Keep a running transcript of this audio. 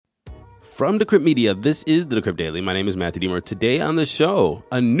From Decrypt Media, this is the Decrypt Daily. My name is Matthew Diemer. Today on the show,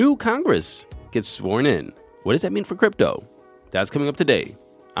 a new Congress gets sworn in. What does that mean for crypto? That's coming up today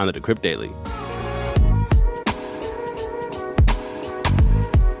on the Decrypt Daily.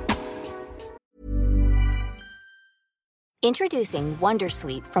 Introducing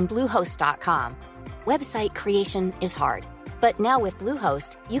Wondersuite from Bluehost.com. Website creation is hard, but now with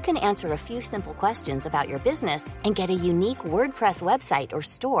Bluehost, you can answer a few simple questions about your business and get a unique WordPress website or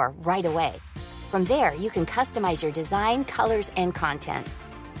store right away. From there, you can customize your design, colors, and content.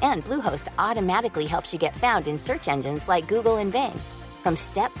 And Bluehost automatically helps you get found in search engines like Google and Bing. From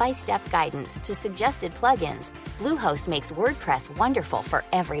step-by-step guidance to suggested plugins, Bluehost makes WordPress wonderful for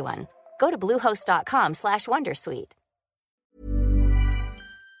everyone. Go to bluehost.com/wondersuite.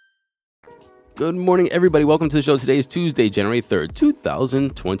 Good morning, everybody. Welcome to the show. Today is Tuesday, January 3rd,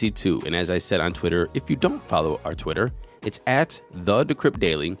 2022. And as I said on Twitter, if you don't follow our Twitter, it's at The Decrypt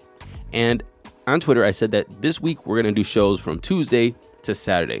Daily. And on Twitter, I said that this week we're going to do shows from Tuesday to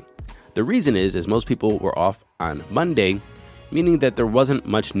Saturday. The reason is most people were off on Monday, meaning that there wasn't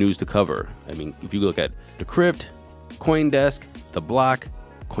much news to cover. I mean, if you look at Decrypt, CoinDesk, The Block,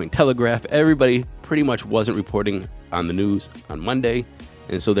 Cointelegraph, everybody pretty much wasn't reporting on the news on Monday.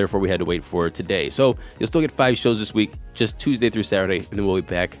 And so therefore we had to wait for today. So you'll still get 5 shows this week, just Tuesday through Saturday, and then we'll be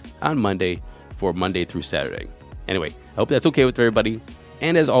back on Monday for Monday through Saturday. Anyway, I hope that's okay with everybody.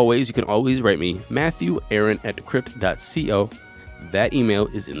 And as always, you can always write me, MatthewAaron@decrypt.co. That email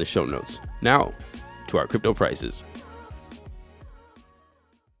is in the show notes. Now, to our crypto prices.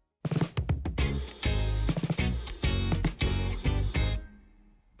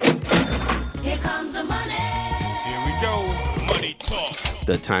 Here comes the money. Here we go. Money talk.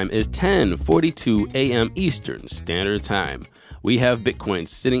 The time is 10:42 a.m. Eastern Standard Time. We have Bitcoin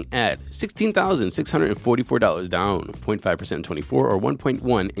sitting at $16,644, down 0.5% in 24 or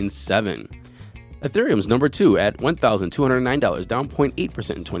 1.1 in 7. Ethereum's number 2 at $1,209, down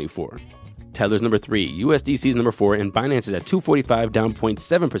 0.8% in 24. Tether's number 3, USDC's number 4, and Binance is at $245, down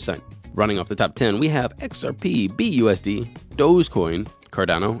 0.7%. Running off the top 10, we have XRP, BUSD, Dogecoin,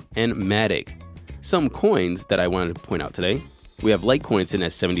 Cardano, and Matic. Some coins that I wanted to point out today. We have Litecoin sitting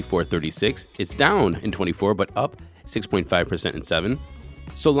at $74.36. It's down in 24, but up 6.5% in 7.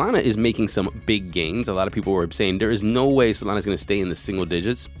 Solana is making some big gains. A lot of people were saying there is no way Solana is going to stay in the single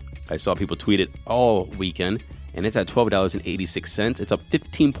digits. I saw people tweet it all weekend, and it's at $12.86. It's up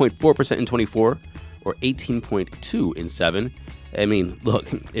 15.4% in 24, or 18.2 in 7. I mean, look,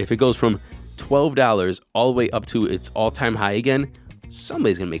 if it goes from $12 all the way up to its all-time high again,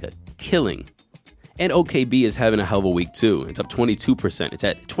 somebody's going to make a killing. And OKB is having a hell of a week too. It's up 22%. It's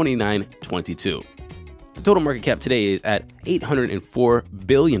at $29.22. The total market cap today is at $804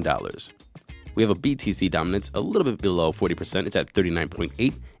 billion. We have a BTC dominance a little bit below 40%. It's at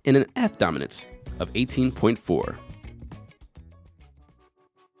 39.8, and an F dominance of 18.4.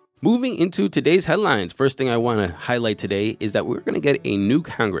 Moving into today's headlines, first thing I want to highlight today is that we're going to get a new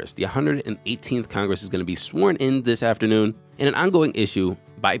Congress. The 118th Congress is going to be sworn in this afternoon. And an ongoing issue,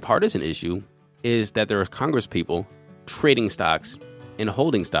 bipartisan issue, is that there are Congress people trading stocks and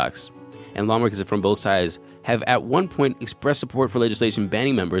holding stocks. And lawmakers from both sides have at one point expressed support for legislation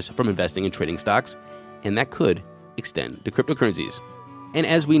banning members from investing in trading stocks, and that could extend to cryptocurrencies. And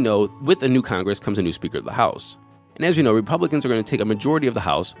as we know, with a new Congress comes a new Speaker of the House. And as we know, Republicans are going to take a majority of the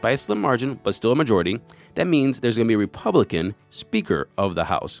House by a slim margin, but still a majority. That means there's going to be a Republican Speaker of the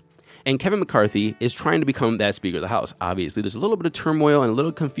House. And Kevin McCarthy is trying to become that Speaker of the House. Obviously, there's a little bit of turmoil and a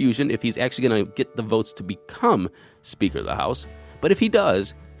little confusion if he's actually going to get the votes to become Speaker of the House. But if he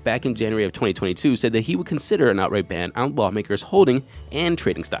does, back in January of 2022, said that he would consider an outright ban on lawmakers holding and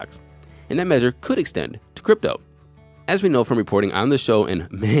trading stocks. And that measure could extend to crypto. As we know from reporting on the show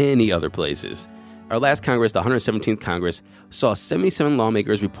and many other places, our last Congress, the 117th Congress, saw 77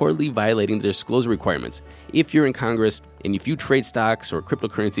 lawmakers reportedly violating the disclosure requirements. If you're in Congress and if you trade stocks or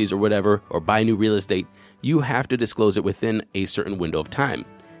cryptocurrencies or whatever, or buy new real estate, you have to disclose it within a certain window of time.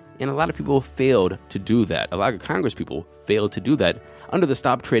 And a lot of people failed to do that. A lot of Congress people failed to do that under the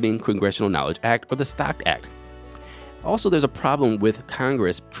Stop Trading Congressional Knowledge Act, or the STOCK Act. Also, there's a problem with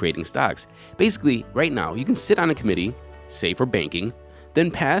Congress trading stocks. Basically, right now, you can sit on a committee, say for banking, then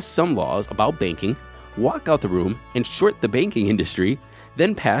pass some laws about banking, walk out the room and short the banking industry,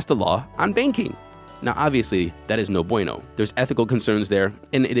 then pass the law on banking. Now, obviously, that is no bueno. There's ethical concerns there,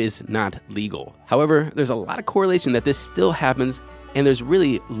 and it is not legal. However, there's a lot of correlation that this still happens, and there's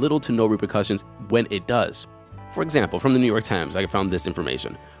really little to no repercussions when it does. For example, from the New York Times, I found this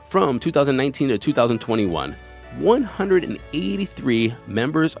information. From 2019 to 2021, 183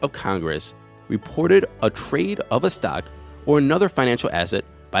 members of Congress reported a trade of a stock or another financial asset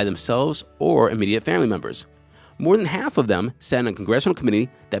by themselves or immediate family members. More than half of them sat on a congressional committee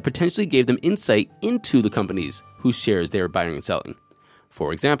that potentially gave them insight into the companies whose shares they were buying and selling.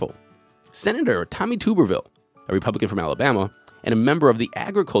 For example, Senator Tommy Tuberville, a Republican from Alabama, and a member of the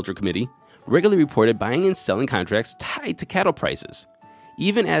Agriculture Committee, regularly reported buying and selling contracts tied to cattle prices,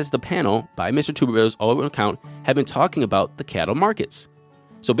 even as the panel, by Mr. Tuberville's own account, had been talking about the cattle markets.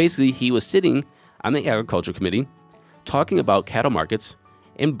 So basically, he was sitting on the Agriculture Committee talking about cattle markets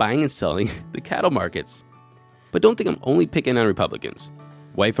and buying and selling the cattle markets. But don't think I'm only picking on Republicans.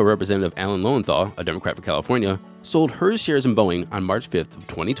 Wife of Representative Alan Lowenthal, a Democrat from California, sold her shares in Boeing on March 5th of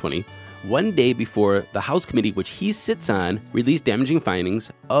 2020, one day before the House committee which he sits on released damaging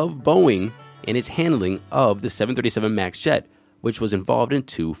findings of Boeing and its handling of the 737 MAX jet, which was involved in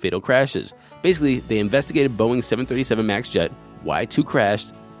 2 fatal crashes. Basically, they investigated Boeing's 737 MAX jet, why 2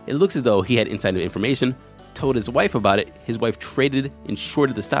 crashed. It looks as though he had insider information, told his wife about it, his wife traded and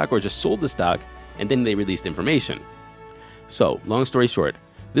shorted the stock or just sold the stock, and then they released information. So, long story short,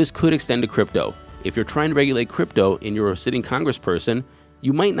 this could extend to crypto. If you're trying to regulate crypto and you're a sitting congressperson,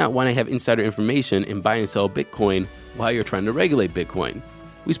 you might not want to have insider information and buy and sell Bitcoin while you're trying to regulate Bitcoin.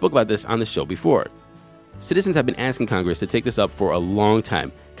 We spoke about this on the show before. Citizens have been asking Congress to take this up for a long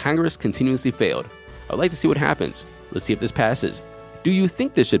time. Congress continuously failed. I would like to see what happens. Let's see if this passes. Do you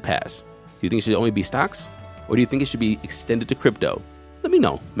think this should pass? Do you think it should only be stocks? Or do you think it should be extended to crypto? Let me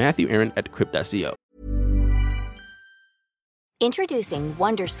know. Matthew Aaron at Crypt.co. Introducing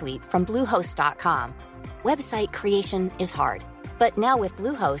Wondersuite from Bluehost.com. Website creation is hard, but now with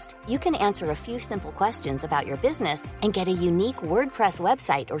Bluehost, you can answer a few simple questions about your business and get a unique WordPress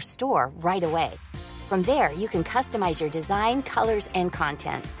website or store right away. From there, you can customize your design, colors, and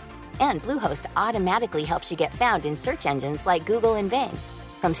content. And Bluehost automatically helps you get found in search engines like Google and Bing.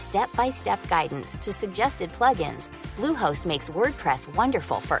 From step-by-step guidance to suggested plugins, Bluehost makes WordPress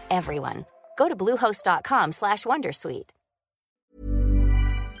wonderful for everyone. Go to bluehost.com/wondersuite.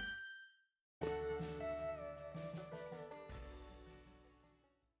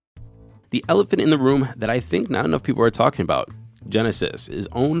 The elephant in the room that I think not enough people are talking about, Genesis, is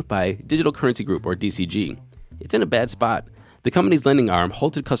owned by Digital Currency Group, or DCG. It's in a bad spot. The company's lending arm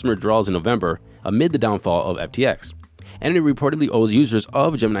halted customer withdrawals in November amid the downfall of FTX, and it reportedly owes users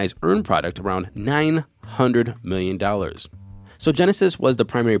of Gemini's Earn product around $900 million. So Genesis was the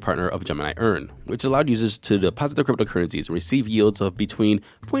primary partner of Gemini Earn, which allowed users to deposit their cryptocurrencies and receive yields of between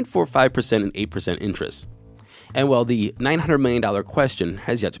 0.45% and 8% interest. And well, the $900 million question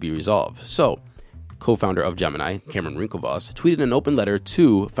has yet to be resolved. So, co-founder of Gemini, Cameron Winklevoss, tweeted an open letter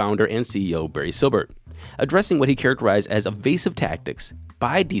to founder and CEO Barry Silbert, addressing what he characterized as evasive tactics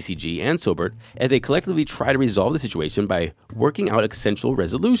by DCG and Silbert as they collectively try to resolve the situation by working out a consensual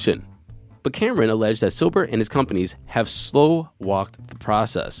resolution. But Cameron alleged that Silbert and his companies have slow-walked the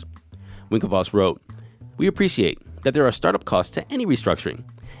process. Winklevoss wrote, "We appreciate that there are startup costs to any restructuring,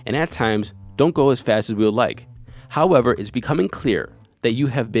 and at times don't go as fast as we would like. However, it's becoming clear that you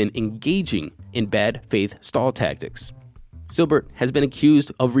have been engaging in bad faith stall tactics." Silbert has been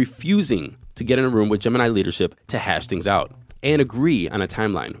accused of refusing to get in a room with Gemini leadership to hash things out and agree on a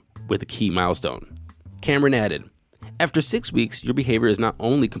timeline with a key milestone. Cameron added, "After 6 weeks, your behavior is not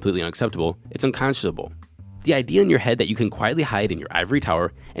only completely unacceptable, it's unconscionable. The idea in your head that you can quietly hide in your ivory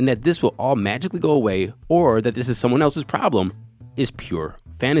tower and that this will all magically go away or that this is someone else's problem is pure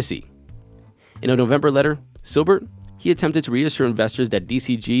fantasy." In a November letter, Silbert, he attempted to reassure investors that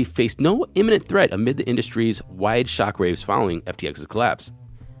DCG faced no imminent threat amid the industry's wide shockwaves following FTX's collapse,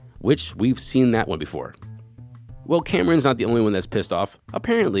 which we've seen that one before. Well, Cameron's not the only one that's pissed off.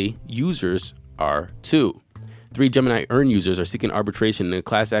 Apparently, users are too. 3 Gemini Earn users are seeking arbitration in a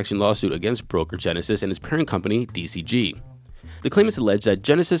class action lawsuit against broker Genesis and its parent company, DCG. The claimants allege that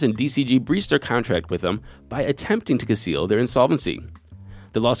Genesis and DCG breached their contract with them by attempting to conceal their insolvency.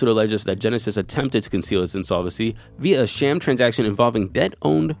 The lawsuit alleges that Genesis attempted to conceal its insolvency via a sham transaction involving debt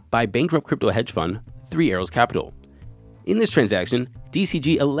owned by bankrupt crypto hedge fund 3 Arrows Capital. In this transaction,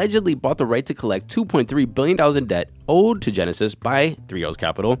 DCG allegedly bought the right to collect $2.3 billion in debt owed to Genesis by 3 Arrows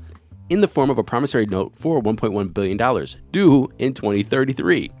Capital in the form of a promissory note for $1.1 billion, due in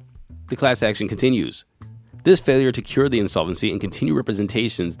 2033. The class action continues. This failure to cure the insolvency and continue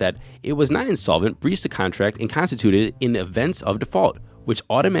representations that it was not insolvent breached the contract and constituted an events of default, which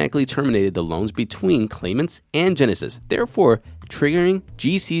automatically terminated the loans between claimants and Genesis, therefore triggering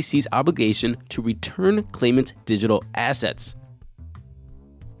GCC's obligation to return claimants' digital assets.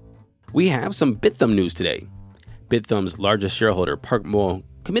 We have some Bithumb news today. Bithumb's largest shareholder, Park Moe,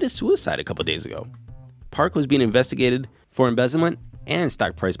 committed suicide a couple days ago. Park was being investigated for embezzlement and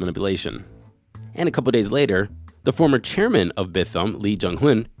stock price manipulation. And a couple days later, The former chairman of Bithumb, Lee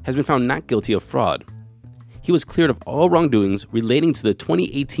Jung-hoon, has been found not guilty of fraud. He was cleared of all wrongdoings relating to the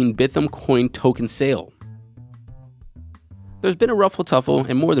 2018 Bithumb coin token sale. There's been a ruffle-tuffle,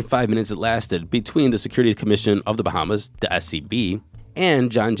 and more than 5 minutes it lasted, between the Securities Commission of the Bahamas, the SCB,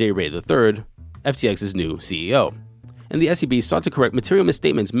 and John J. Ray III, FTX's new CEO. And the SCB sought to correct material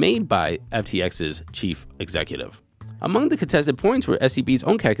misstatements made by FTX's chief executive. Among the contested points were SCB's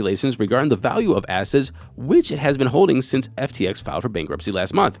own calculations regarding the value of assets which it has been holding since FTX filed for bankruptcy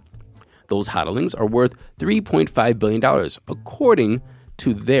last month. Those hodlings are worth $3.5 billion, according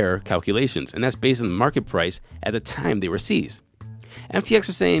to their calculations, and that's based on the market price at the time they were seized. FTX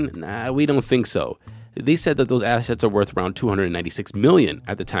are saying, nah, we don't think so. They said that those assets are worth around $296 million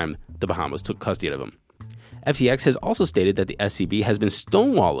at the time the Bahamas took custody of them. FTX has also stated that the SCB has been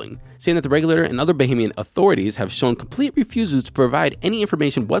stonewalling, saying that the regulator and other Bahamian authorities have shown complete refusal to provide any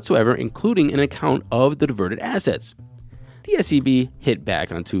information whatsoever, including an account of the diverted assets. The SCB hit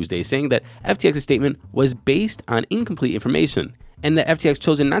back on Tuesday, saying that FTX's statement was based on incomplete information, and that FTX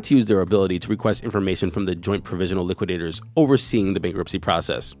chosen not to use their ability to request information from the joint provisional liquidators overseeing the bankruptcy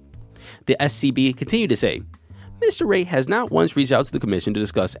process. The SCB continued to say, Mr. Ray has not once reached out to the Commission to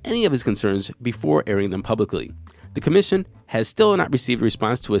discuss any of his concerns before airing them publicly. The Commission has still not received a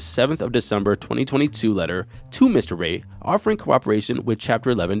response to a 7th of December 2022 letter to Mr. Ray offering cooperation with Chapter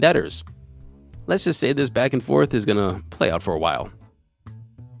 11 debtors. Let's just say this back and forth is going to play out for a while.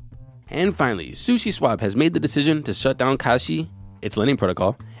 And finally, SushiSwap has made the decision to shut down Kashi, its lending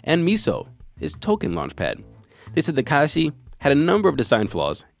protocol, and Miso, its token launchpad. They said the Kashi had a number of design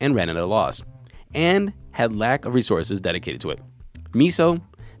flaws and ran at a loss, and had lack of resources dedicated to it. Miso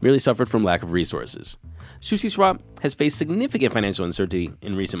merely suffered from lack of resources. SushiSwap has faced significant financial uncertainty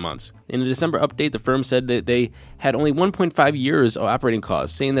in recent months. In a December update, the firm said that they had only 1.5 years of operating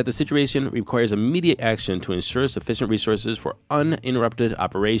costs, saying that the situation requires immediate action to ensure sufficient resources for uninterrupted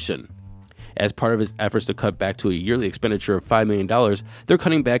operation. As part of its efforts to cut back to a yearly expenditure of $5 million, they're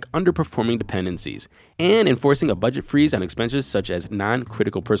cutting back underperforming dependencies and enforcing a budget freeze on expenses such as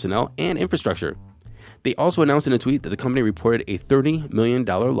non-critical personnel and infrastructure. They also announced in a tweet that the company reported a $30 million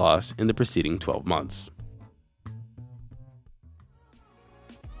loss in the preceding 12 months.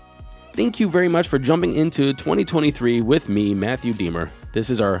 Thank you very much for jumping into 2023 with me, Matthew Deemer. This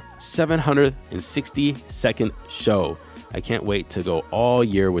is our 762nd show. I can't wait to go all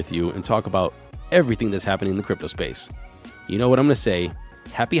year with you and talk about everything that's happening in the crypto space. You know what I'm going to say.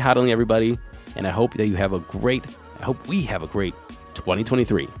 Happy hodling, everybody. And I hope that we have a great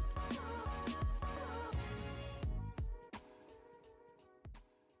 2023.